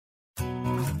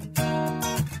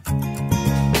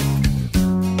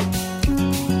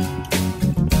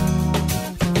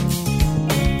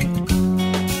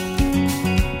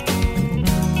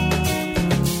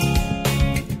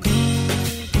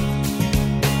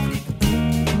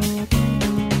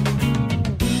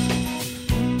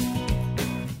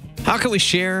How can we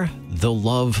share the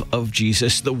love of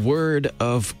Jesus, the Word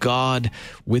of God,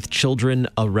 with children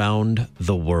around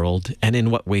the world? And in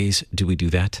what ways do we do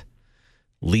that?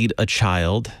 Lead a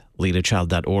Child,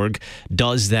 leadachild.org,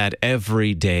 does that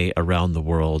every day around the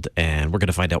world. And we're going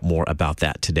to find out more about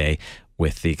that today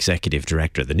with the executive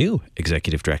director, the new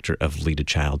executive director of Lead a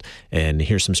Child. And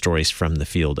here's some stories from the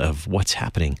field of what's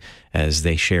happening as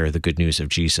they share the good news of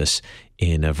Jesus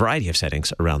in a variety of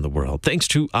settings around the world. Thanks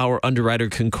to our underwriter,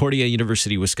 Concordia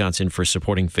University, Wisconsin, for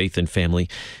supporting Faith and Family.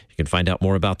 You can find out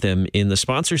more about them in the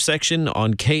sponsor section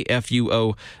on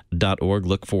kfuo.org.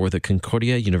 Look for the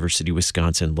Concordia University,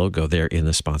 Wisconsin logo there in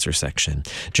the sponsor section.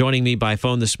 Joining me by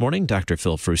phone this morning, Dr.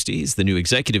 Phil Fruste is the new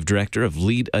executive director of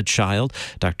Lead a Child.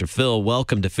 Dr. Phil,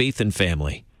 welcome to Faith and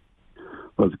Family.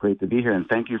 Well, it's great to be here, and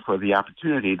thank you for the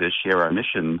opportunity to share our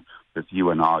mission with you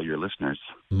and all your listeners.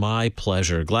 My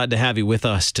pleasure. Glad to have you with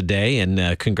us today,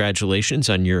 and congratulations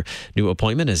on your new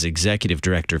appointment as Executive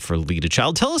Director for Lead a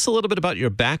Child. Tell us a little bit about your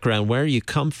background, where you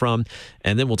come from,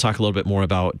 and then we'll talk a little bit more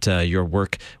about your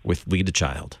work with Lead a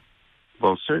Child.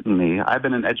 Well, certainly. I've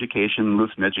been in education,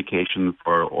 Lutheran education,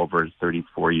 for over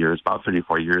 34 years, about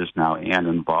 34 years now, and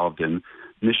involved in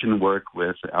mission work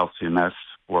with LCMS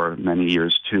for many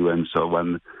years, too. And so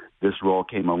when this role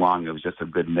came along, it was just a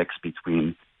good mix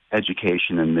between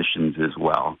education and missions as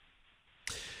well.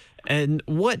 And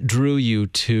what drew you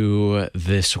to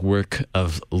this work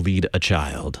of Lead a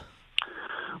Child?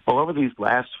 Well, over these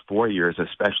last 4 years,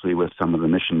 especially with some of the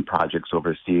mission projects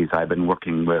overseas, I've been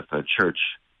working with a church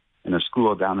in a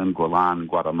school down in Gualan,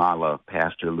 Guatemala,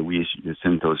 Pastor Luis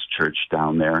Jacinto's church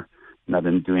down there. And I've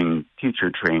been doing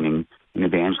teacher training in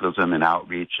evangelism and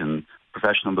outreach and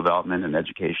professional development and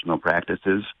educational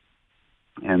practices.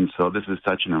 And so this is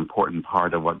such an important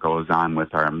part of what goes on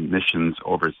with our missions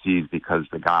overseas, because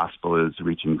the gospel is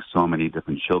reaching so many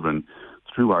different children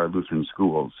through our Lutheran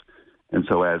schools. And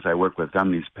so as I work with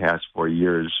them these past 4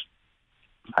 years,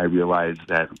 I realized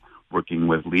that working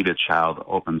with Lead a Child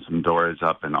opens some doors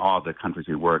up in all the countries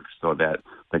we work, so that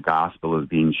the gospel is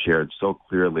being shared so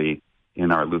clearly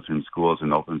in our Lutheran schools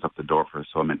and opens up the door for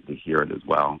so many to hear it as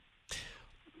well.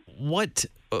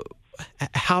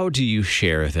 How do you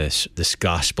share this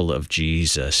gospel of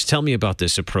Jesus? Tell me about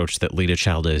this approach that Lead a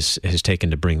Child has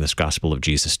taken to bring this gospel of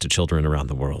Jesus to children around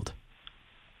the world.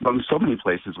 Well, in so many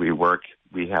places we work,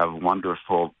 we have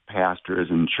wonderful pastors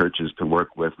and churches to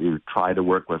work with. We try to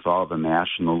work with all the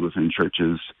national Lutheran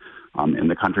churches in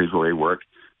the countries where we work.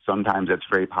 Sometimes it's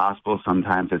very possible.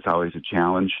 Sometimes it's always a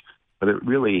challenge. But it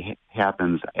really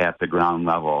happens at the ground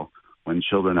level when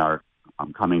children are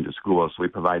coming to school. So we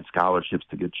provide scholarships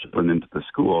to get children into the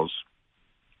schools.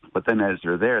 But then as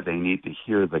they're there, they need to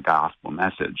hear the gospel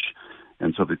message.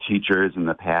 And so the teachers and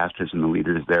the pastors and the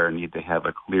leaders there need to have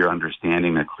a clear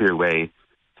understanding, a clear way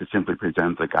to simply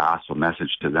present the gospel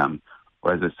message to them.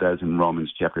 Or as it says in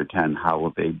Romans chapter 10, how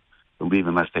will they believe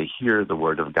unless they hear the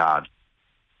word of God?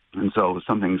 And so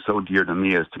something so dear to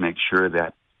me is to make sure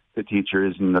that the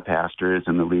teachers and the pastors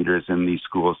and the leaders in these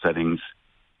school settings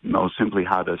know simply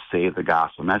how to say the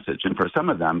gospel message. And for some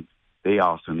of them, they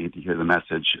also need to hear the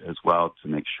message as well to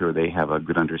make sure they have a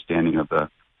good understanding of the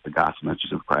gospel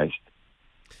message of Christ.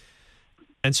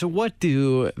 And so what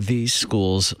do these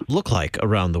schools look like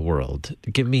around the world?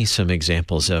 Give me some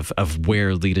examples of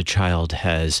where Lead a Child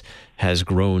has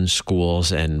grown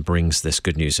schools and brings this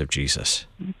good news of Jesus.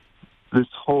 This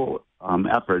whole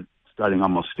effort, starting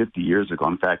almost 50 years ago,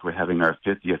 in fact, we're having our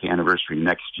 50th anniversary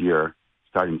next year,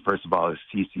 starting first of all as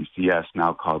CCCS,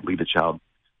 now called Lead a Child,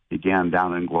 began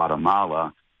down in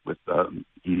Guatemala with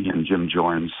Edie and Jim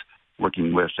Jorns,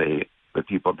 working with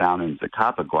people down in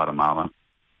Zacapa, Guatemala,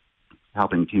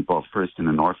 helping people first in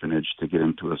an orphanage to get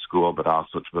into a school, but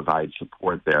also to provide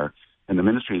support there. And the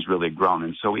ministry has really grown.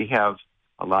 And so we have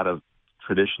a lot of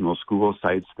traditional school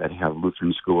sites that have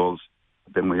Lutheran schools.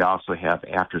 Then we also have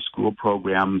after-school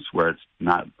programs where it's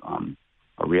not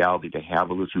a reality to have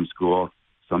a Lutheran school.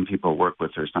 Some people work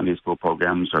with their Sunday school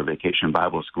programs or vacation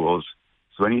Bible schools.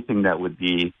 So anything that would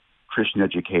be Christian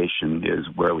education is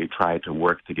where we try to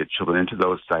work to get children into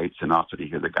those sites and also to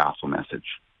hear the gospel message.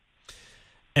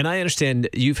 And I understand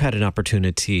you've had an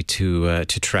opportunity to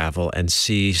travel and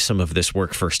see some of this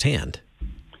work firsthand.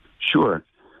 Sure.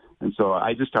 And so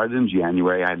I just started in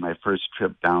January. I had my first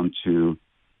trip down to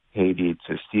Haiti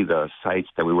to see the sites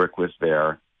that we work with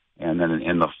there. And then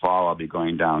in the fall, I'll be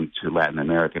going down to Latin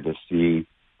America to see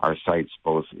our sites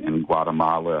both in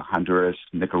Guatemala, Honduras,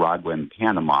 Nicaragua, and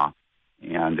Panama.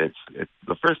 And it's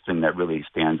the first thing that really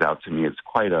stands out to me. It's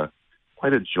quite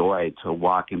a joy to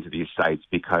walk into these sites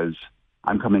because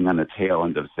I'm coming on the tail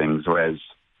end of things, whereas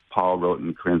Paul wrote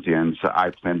in Corinthians, I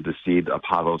planted the seed,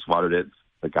 Apollos watered it,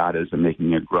 but God is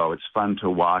making it grow. It's fun to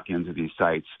walk into these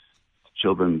sites,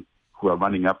 children who are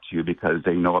running up to you because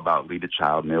they know about Lead a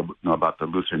Child and they know about the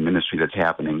Lutheran ministry that's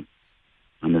happening,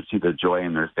 and to see the joy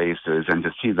in their faces and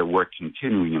to see the work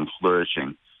continuing and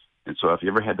flourishing. And so if you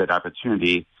ever had that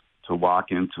opportunity to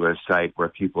walk into a site where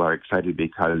people are excited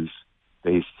because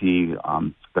they see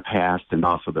the past and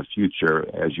also the future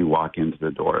as you walk into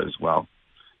the door as well.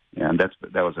 And that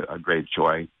was a great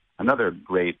joy. Another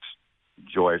great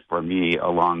joy for me,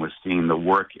 along with seeing the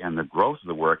work and the growth of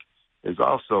the work, is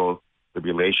also the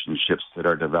relationships that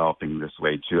are developing this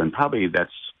way too. And probably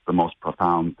that's the most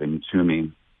profound thing to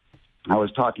me. I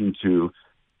was talking to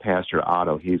Pastor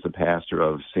Otto. He's a pastor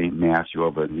of St. Matthew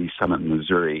over in East Summit,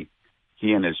 Missouri.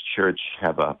 He and his church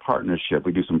have a partnership.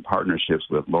 We do some partnerships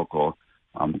with local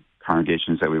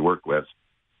congregations that we work with.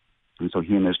 And so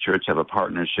he and his church have a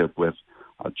partnership with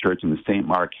a church in St.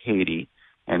 Mark, Haiti.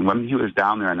 And when he was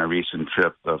down there on a recent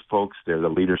trip, the folks there, the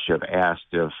leadership, asked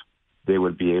if they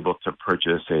would be able to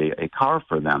purchase a car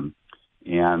for them.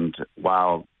 And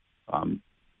while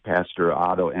Pastor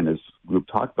Otto and his group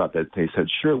talked about that, they said,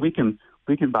 sure, we can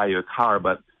buy you a car,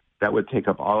 but that would take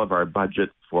up all of our budget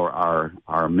for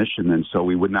our mission, and so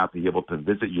we would not be able to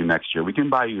visit you next year. We can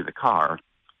buy you the car,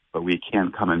 but we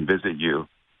can't come and visit you.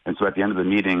 And so at the end of the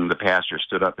meeting, the pastor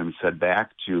stood up and said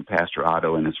back to Pastor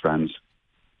Otto and his friends,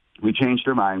 we changed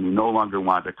our mind. We no longer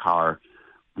want a car.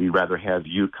 We'd rather have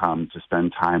you come to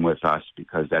spend time with us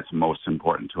because that's most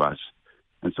important to us.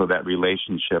 And so that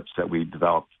relationships that we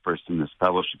develop first in this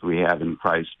fellowship we have in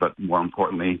Christ, but more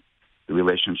importantly, the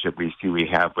relationship we see we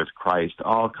have with Christ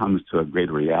all comes to a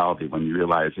greater reality when you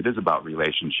realize it is about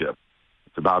relationship.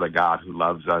 It's about a God who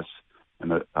loves us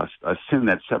and a sin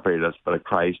that separated us, but a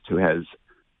Christ who has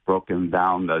broken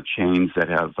down the chains that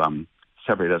have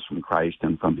separated us from Christ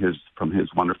and from his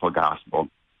wonderful gospel.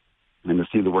 And to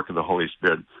see the work of the Holy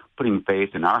Spirit putting faith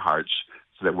in our hearts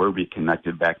so that we're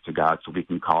reconnected back to God so we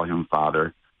can call him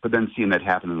Father, but then seeing that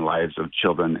happen in the lives of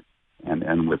children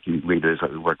and with the leaders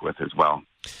that we work with as well.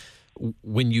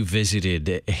 When you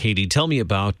visited Haiti, tell me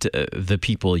about the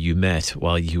people you met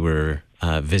while you were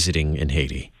visiting in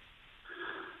Haiti.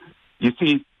 You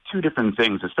see two different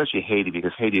things, especially Haiti,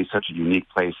 because Haiti is such a unique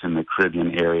place in the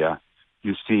Caribbean area.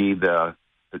 You see the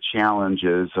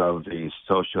challenges of the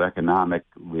socioeconomic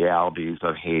realities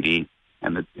of Haiti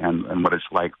and what it's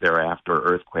like there after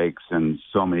earthquakes and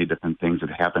so many different things that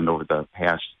happened over the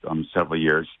past several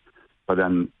years. But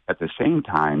then at the same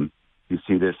time, you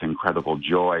see this incredible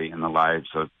joy in the lives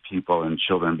of people and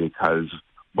children because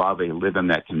while they live in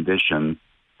that condition,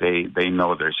 they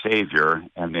know their Savior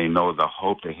and they know the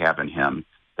hope they have in him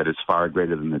that is far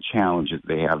greater than the challenges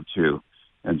they have too.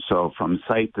 And so from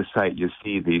site to site, you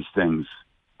see these things,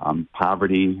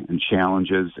 poverty and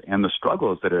challenges and the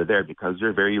struggles that are there because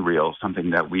they're very real, something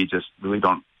that we just really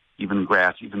don't even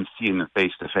grasp, even see in the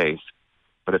face-to-face.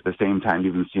 But at the same time,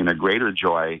 even seeing a greater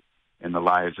joy in the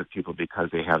lives of people because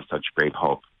they have such great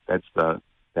hope. That's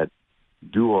that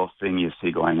dual thing you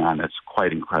see going on. That's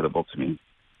quite incredible to me.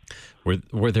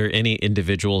 Were there any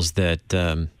individuals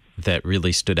that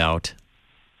really stood out?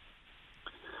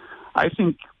 I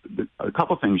think a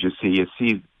couple things you see. You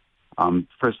see,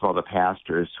 first of all, the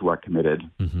pastors who are committed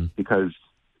because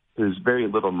there's very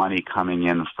little money coming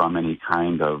in from any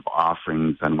kind of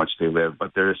offerings on which they live,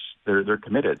 but they're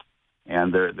committed.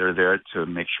 And they're there to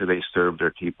make sure they serve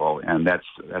their people, and that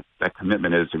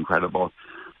commitment is incredible.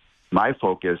 My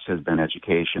focus has been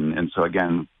education, and so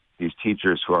again, these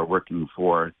teachers who are working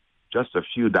for just a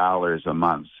few dollars a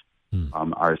month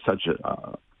are such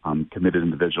committed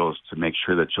individuals to make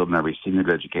sure that children are receiving a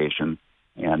good education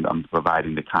and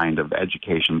providing the kind of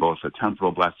education, both the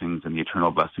temporal blessings and the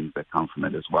eternal blessings that come from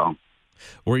it as well.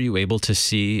 Were you able to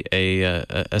see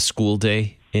a school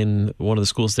day in one of the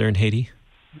schools there in Haiti?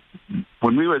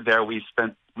 When we were there, we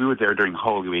were there during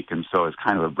Holy Week, and so it's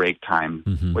kind of a break time,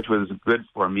 which was good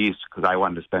for me because I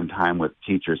wanted to spend time with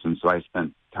teachers, and so I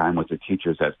spent time with the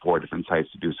teachers at 4 different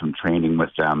sites to do some training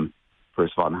with them,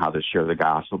 first of all, on how to share the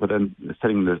gospel, but then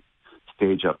setting the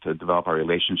stage up to develop our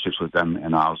relationships with them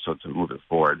and also to move it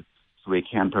forward so we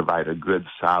can provide a good,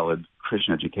 solid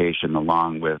Christian education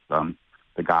along with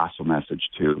the gospel message,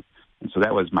 too. And so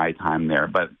that was my time there.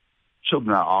 But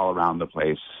children are all around the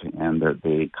place, and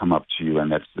they come up to you,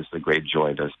 and that's just a great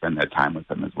joy to spend that time with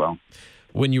them as well.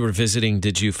 When you were visiting,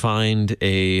 did you find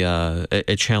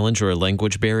a challenge or a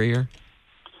language barrier?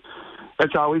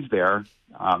 It's always there.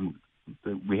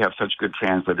 We have such good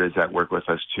translators that work with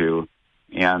us, too,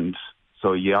 and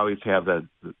so you always have the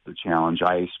challenge.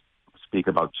 I speak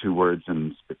about 2 words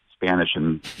in Spanish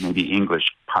and maybe English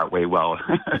partway well.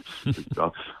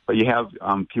 But you have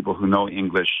people who know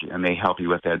English, and they help you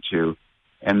with that too.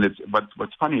 And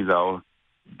what's funny, though,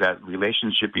 that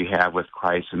relationship you have with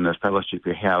Christ and the fellowship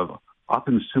you have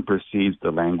often supersedes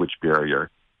the language barrier,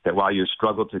 that while you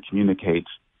struggle to communicate,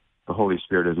 the Holy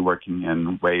Spirit is working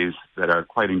in ways that are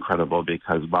quite incredible,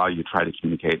 because while you try to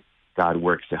communicate, God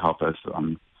works to help us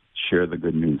share the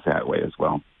good news that way as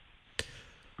well.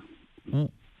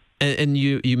 And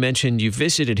you mentioned you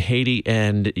visited Haiti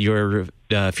and your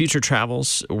future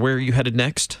travels. Where are you headed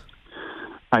next?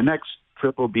 My next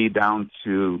trip will be down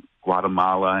to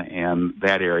Guatemala and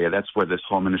that area. That's where this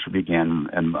whole ministry began,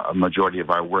 and a majority of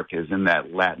our work is in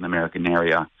that Latin American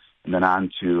area, and then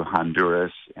on to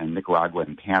Honduras and Nicaragua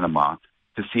and Panama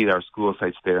to see our school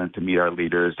sites there and to meet our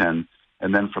leaders. And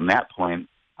then from that point,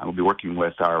 I will be working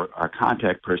with our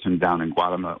contact person down in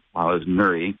Guatemala's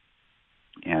Nuri,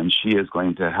 and she is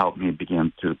going to help me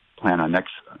begin to plan our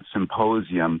next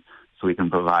symposium so we can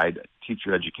provide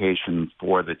teacher education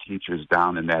for the teachers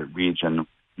down in that region.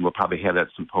 We'll probably have that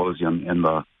symposium in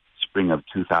the spring of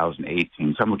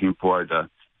 2018. So I'm looking forward to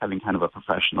having kind of a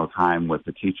professional time with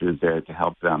the teachers there to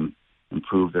help them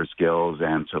improve their skills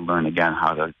and to learn again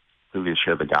how to really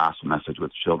share the gospel message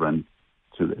with children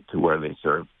to where they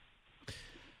serve.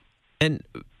 And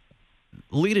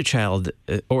Lead a Child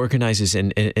organizes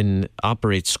and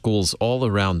operates schools all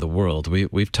around the world.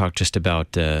 We've talked just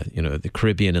about the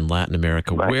Caribbean and Latin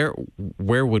America. Right.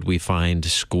 Where would we find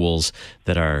schools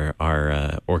that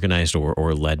are organized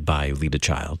or led by Lead a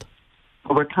Child?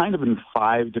 Well, we're kind of in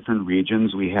 5 different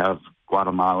regions. We have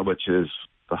Guatemala, which is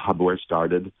the hub where it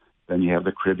started. Then you have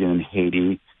the Caribbean and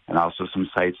Haiti, and also some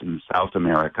sites in South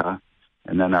America.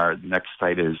 And then our next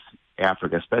site is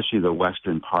Africa, especially the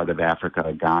western part of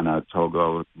Africa, Ghana,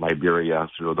 Togo, Liberia,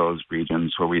 through those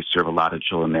regions where we serve a lot of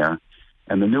children there.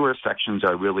 And the newer sections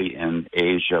are really in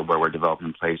Asia, where we're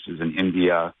developing places in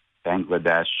India,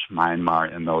 Bangladesh,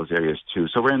 Myanmar, and those areas too.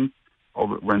 So we're in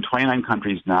 29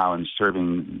 countries now and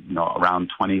serving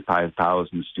around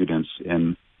 25,000 students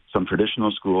in some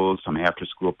traditional schools, some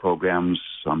after-school programs,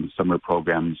 some summer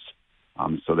programs,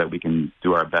 so that we can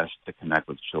do our best to connect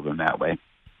with children that way.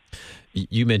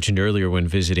 You mentioned earlier when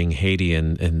visiting Haiti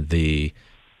and the,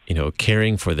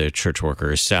 caring for the church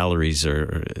workers, salaries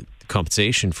or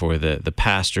compensation for the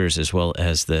pastors as well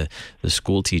as the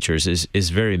school teachers is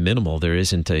very minimal. There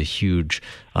isn't a huge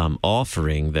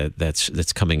offering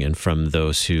that's coming in from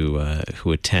those who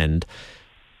attend.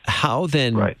 How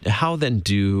then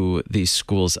do these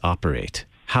schools operate?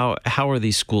 How are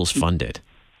these schools funded?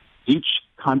 Each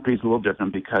country is a little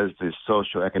different because the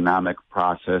socioeconomic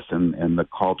process and the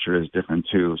culture is different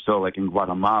too. So like in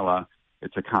Guatemala,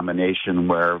 it's a combination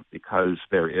where, because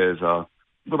there is a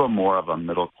little more of a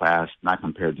middle class, not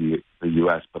compared to the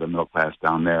U.S., but a middle class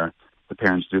down there, the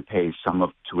parents do pay some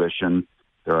of tuition.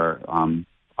 There are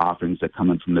offerings that come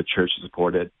in from the church to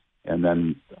support it. And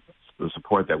then the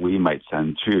support that we might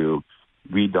send too,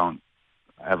 we don't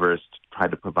ever try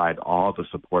to provide all the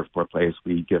support for a place.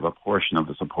 We give a portion of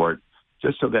the support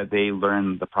just so that they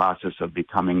learn the process of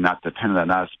becoming not dependent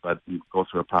on us, but go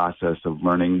through a process of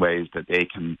learning ways that they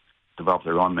can develop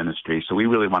their own ministry. So we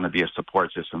really want to be a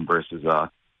support system versus a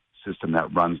system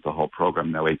that runs the whole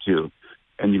program that way too.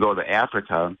 And you go to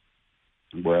Africa,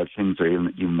 where things are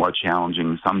even more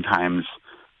challenging. Sometimes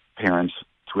parents'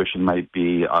 tuition might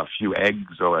be a few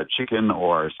eggs or a chicken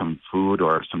or some food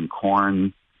or some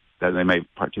corn that they may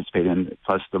participate in,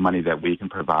 plus the money that we can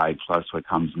provide, plus what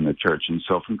comes in the church. And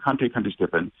so from country to country is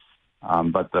different,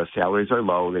 but the salaries are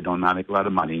low. They do not make a lot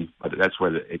of money, but that's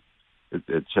where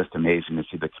it's just amazing to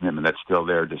see the commitment that's still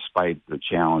there despite the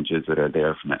challenges that are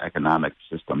there from the economic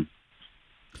system.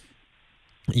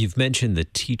 You've mentioned the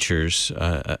teachers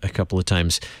a couple of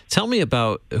times. Tell me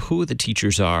about who the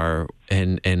teachers are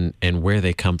and where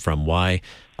they come from. Why,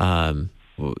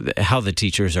 how the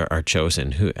teachers are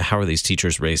chosen. How are these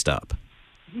teachers raised up?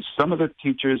 Some of the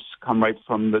teachers come right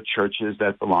from the churches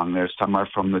that belong there. Some are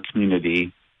from the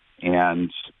community,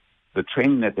 and the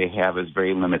training that they have is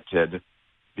very limited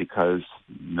because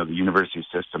the university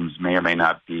systems may or may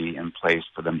not be in place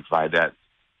for them to provide that.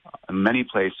 In many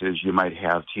places, you might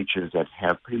have teachers that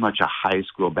have pretty much a high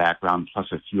school background plus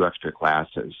a few extra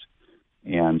classes.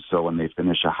 And so when they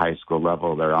finish a high school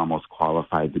level, they're almost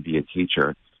qualified to be a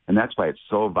teacher. And that's why it's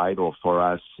so vital for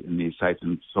us in these sites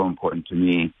and so important to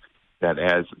me that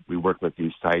as we work with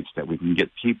these sites, that we can get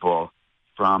people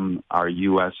from our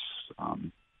U.S.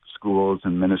 Schools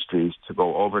and ministries to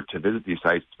go over to visit these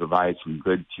sites to provide some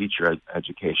good teacher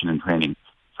education and training.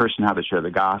 First, in how to share the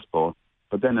gospel,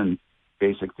 but then in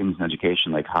basic things in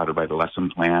education, like how to write a lesson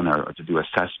plan or to do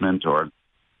assessment or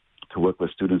to work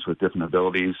with students with different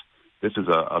abilities. This is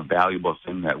a valuable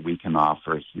thing that we can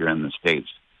offer here in the States.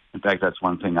 In fact, that's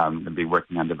one thing I'm going to be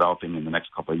working on developing in the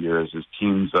next couple of years is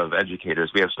teams of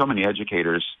educators. We have so many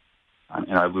educators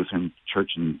in our Lutheran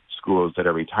church and schools that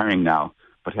are retiring now,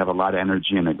 but have a lot of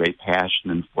energy and a great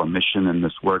passion and for mission in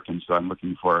this work. And so I'm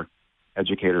looking for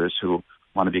educators who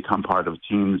want to become part of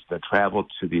teams that travel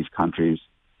to these countries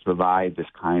to provide this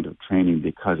kind of training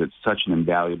because it's such an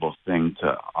invaluable thing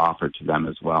to offer to them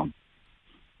as well.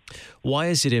 Why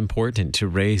is it important to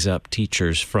raise up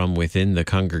teachers from within the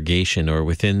congregation or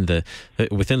within the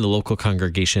local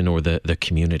congregation or the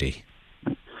community?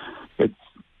 It's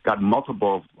got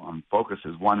multiple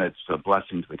focuses. One, it's a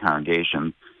blessing to the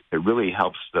congregation. It really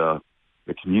helps the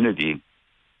community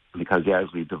because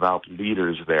as we develop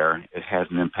leaders there, it has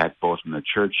an impact both in the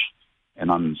church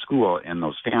and on the school and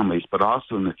those families, but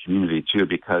also in the community too,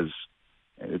 because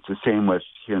it's the same with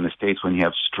here in the States. When you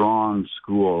have strong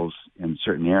schools in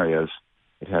certain areas,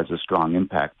 it has a strong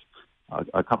impact.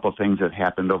 A couple of things that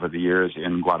happened over the years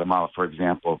in Guatemala, for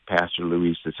example, Pastor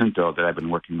Luis Jacinto that I've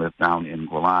been working with down in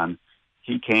Gualan,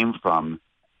 he came from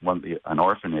an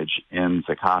orphanage in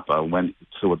Zacapa, went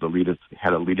to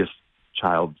had a Leaders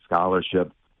Child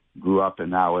Scholarship, grew up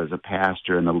and now is a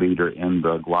pastor and a leader in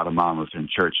the Guatemalan Lutheran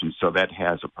Church. And so that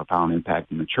has a profound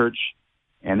impact in the church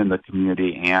and in the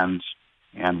community and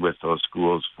with those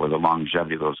schools for the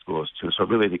longevity of those schools, too. So it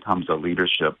really becomes a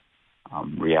leadership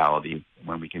reality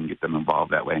when we can get them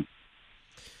involved that way.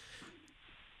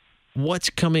 What's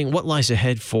coming? What lies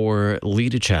ahead for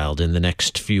Lead a Child in the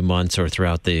next few months or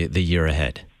throughout the year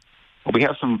ahead? Well, we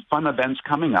have some fun events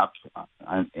coming up.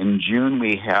 In June,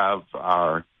 we have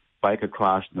our Bike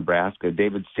Across Nebraska.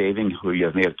 David Saving, who you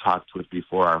may have talked with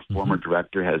before, our former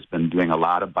director, has been doing a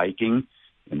lot of biking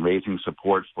and raising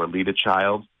support for Lead a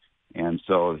Child. And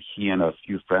so he and a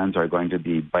few friends are going to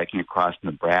be biking across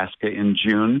Nebraska in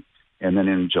June. And then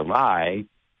in July,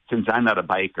 since I'm not a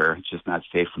biker, it's just not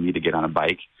safe for me to get on a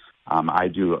bike, I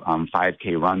do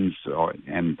 5K runs,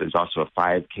 and there's also a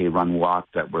 5K run walk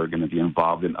that we're going to be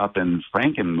involved in up in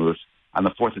Frankenmuth on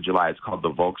the 4th of July. It's called the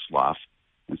Volkslauf.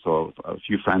 And so a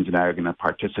few friends and I are going to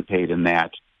participate in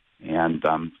that. And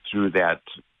through that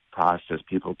process,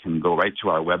 people can go right to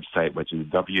our website, which is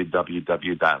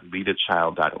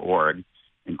www.leadachild.org,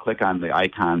 and click on the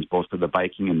icons, both for the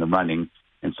biking and the running,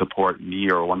 and support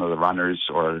me or one of the runners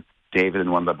or David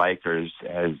and one of the bikers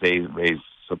as they raise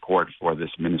support for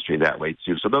this ministry that way,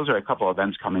 too. So those are a couple of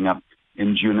events coming up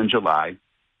in June and July.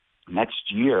 Next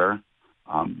year,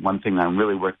 one thing I'm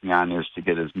really working on is to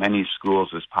get as many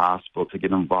schools as possible to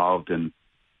get involved in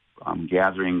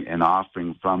gathering and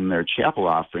offering from their chapel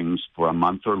offerings for a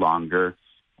month or longer.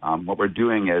 What we're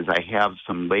doing is I have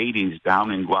some ladies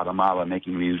down in Guatemala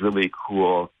making these really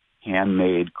cool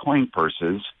handmade coin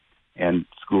purses, and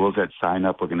schools that sign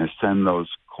up, we're going to send those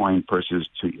coin purses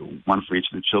to one for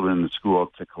each of the children in the school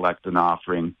to collect an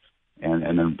offering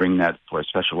and then bring that for a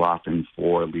special offering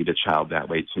for Lead a Child that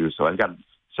way too. So I've got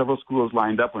several schools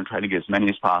lined up. We're trying to get as many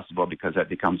as possible because that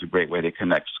becomes a great way to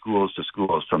connect schools to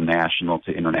schools from national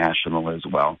to international as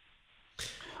well.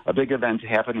 A big event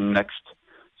happening next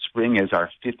spring is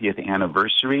our 50th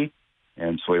anniversary,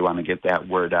 and so we want to get that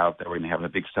word out that we're going to have a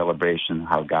big celebration,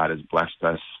 how God has blessed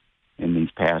us in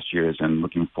these past years, and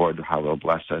looking forward to how He'll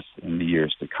bless us in the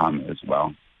years to come as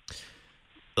well.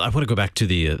 I want to go back to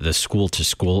the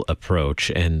school-to-school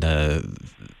approach and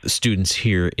students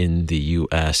here in the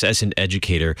U.S. As an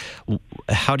educator,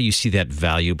 how do you see that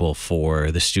valuable for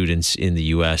the students in the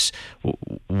U.S.?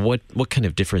 What kind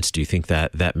of difference do you think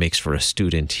that makes for a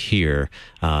student here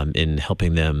in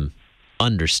helping them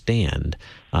understand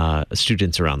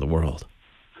students around the world?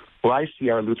 Well, I see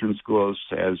our Lutheran schools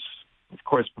as, of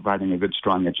course, providing a good,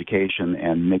 strong education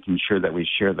and making sure that we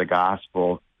share the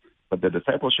gospel. But the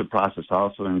discipleship process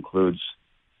also includes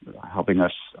helping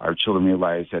our children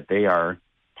realize that they are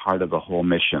part of the whole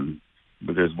mission.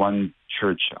 But there's one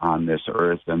church on this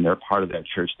earth, and they're part of that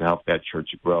church to help that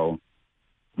church grow.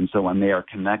 And so when they are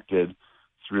connected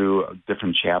through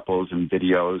different chapels and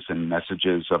videos and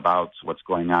messages about what's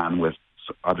going on with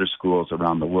other schools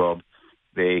around the world,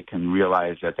 they can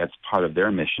realize that that's part of their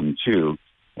mission too,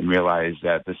 and realize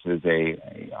that this is a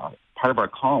part of our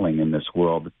calling in this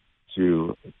world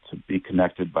to be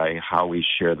connected by how we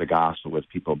share the gospel with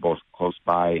people both close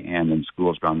by and in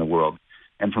schools around the world.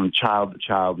 And from child to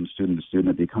child and student to student,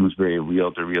 it becomes very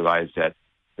real to realize that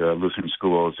the Lutheran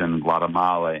schools in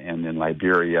Guatemala and in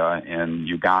Liberia and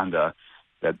Uganda,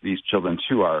 that these children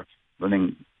too are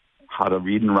learning how to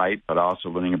read and write, but also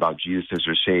learning about Jesus as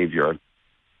their Savior.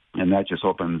 And that just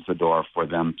opens the door for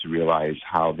them to realize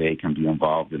how they can be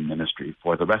involved in ministry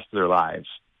for the rest of their lives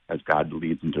as God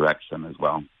leads and directs them as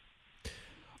well.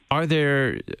 Are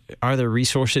there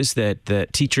resources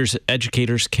that teachers,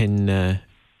 educators can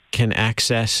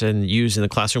access and use in the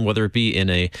classroom, whether it be in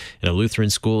a Lutheran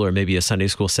school or maybe a Sunday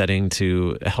school setting,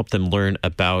 to help them learn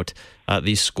about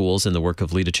these schools and the work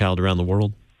of Lead a Child around the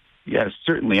world? Yes,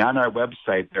 certainly. On our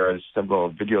website, there are several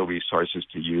video resources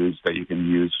to use that you can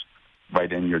use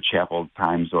right in your chapel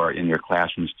times or in your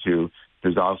classrooms too.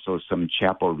 There's also some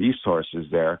chapel resources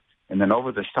there. And then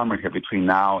over the summer here, between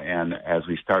now and as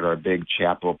we start our big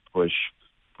chapel push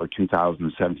for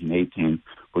 2017-18,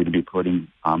 we're going to be putting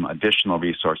additional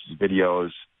resources,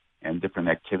 videos, and different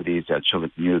activities that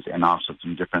children can use, and also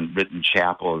some different written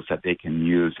chapels that they can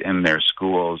use in their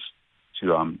schools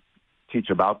to teach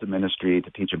about the ministry,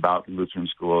 to teach about Lutheran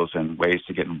schools and ways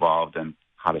to get involved and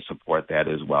how to support that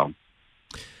as well.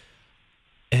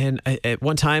 And at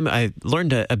one time, I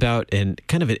learned about an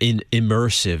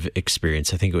immersive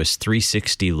experience. I think it was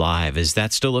 360 Live. Is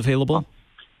that still available?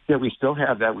 Yeah, we still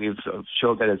have that. We've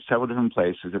showed that at several different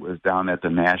places. It was down at the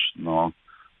National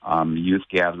Youth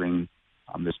Gathering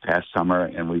this past summer,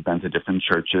 and we've been to different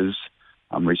churches.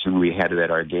 Recently, we had it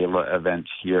at our gala event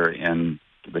here in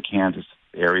the Kansas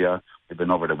area. We've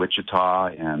been over to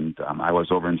Wichita, and I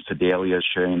was over in Sedalia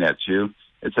sharing that too.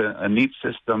 It's a neat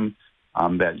system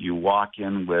that you walk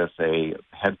in with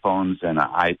headphones and an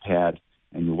iPad,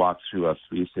 and you walk through a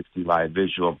 360 Live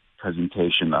visual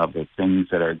presentation of the things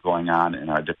that are going on in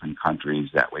our different countries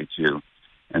that way too.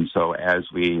 And so as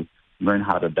we learn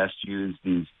how to best use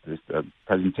this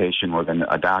presentation, we're going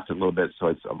to adapt it a little bit so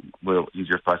it's a little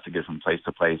easier for us to get from place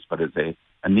to place, but it's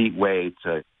a neat way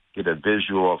to get a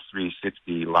visual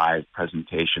 360 Live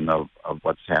presentation of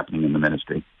what's happening in the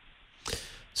ministry.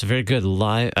 So very good.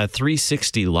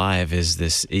 360 Live is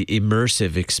this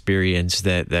immersive experience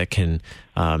that can,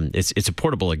 it's a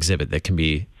portable exhibit that can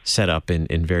be set up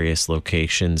in various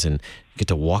locations, and you get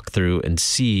to walk through and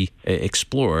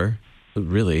explore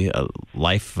really a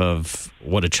life of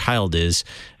what a child is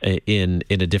in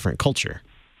a different culture.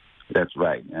 That's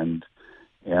right. And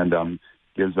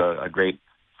gives a great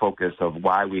focus of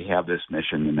why we have this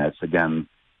mission, and that's, again,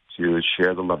 to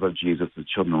share the love of Jesus with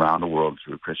children around the world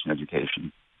through Christian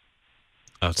education.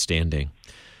 Outstanding.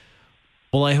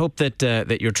 Well, I hope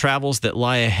that your travels that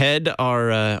lie ahead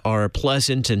are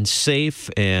pleasant and safe,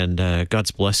 and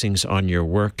God's blessings on your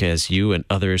work as you and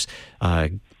others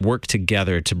work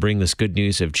together to bring this good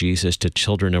news of Jesus to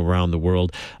children around the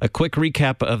world. A quick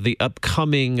recap of the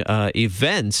upcoming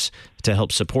events to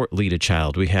help support Lead a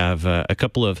Child. We have a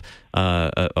couple of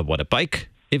a bike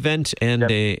event and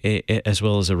as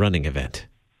well as a running event.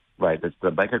 Right. It's the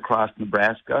Bike Across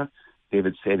Nebraska.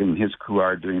 David Sading and his crew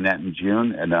are doing that in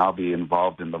June, and I'll be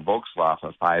involved in the Volkslauf,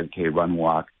 a 5K run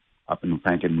walk up in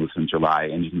Frankenmuth in July.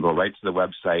 And you can go right to the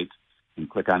website and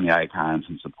click on the icons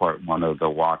and support one of the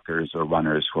walkers or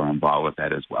runners who are involved with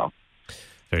that as well.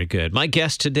 Very good. My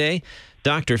guest today,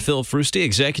 Dr. Phil Fruste,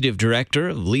 Executive Director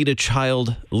of Lead a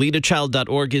Child.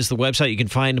 LeadAChild.org is the website. You can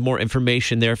find more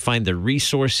information there, find the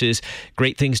resources,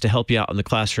 great things to help you out in the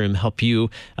classroom, help you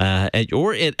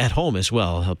at home as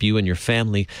well, help you and your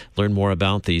family learn more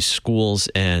about these schools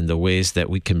and the ways that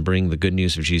we can bring the good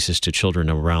news of Jesus to children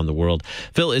around the world.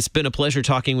 Phil, it's been a pleasure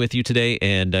talking with you today,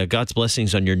 and God's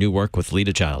blessings on your new work with Lead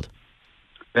a Child.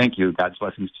 Thank you. God's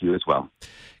blessings to you as well.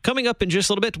 Coming up in just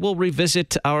a little bit, we'll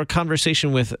revisit our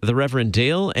conversation with the Reverend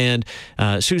Dale and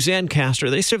Suzanne Castor.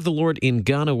 They serve the Lord in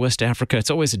Ghana, West Africa. It's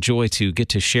always a joy to get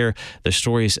to share the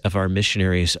stories of our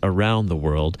missionaries around the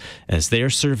world as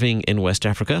they're serving in West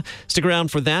Africa. Stick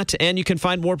around for that, and you can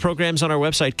find more programs on our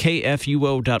website,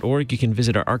 kfuo.org. You can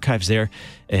visit our archives there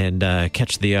and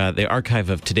catch the archive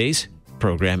of today's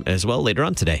program as well later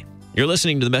on today. You're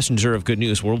listening to the Messenger of Good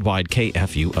News Worldwide,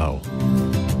 KFUO.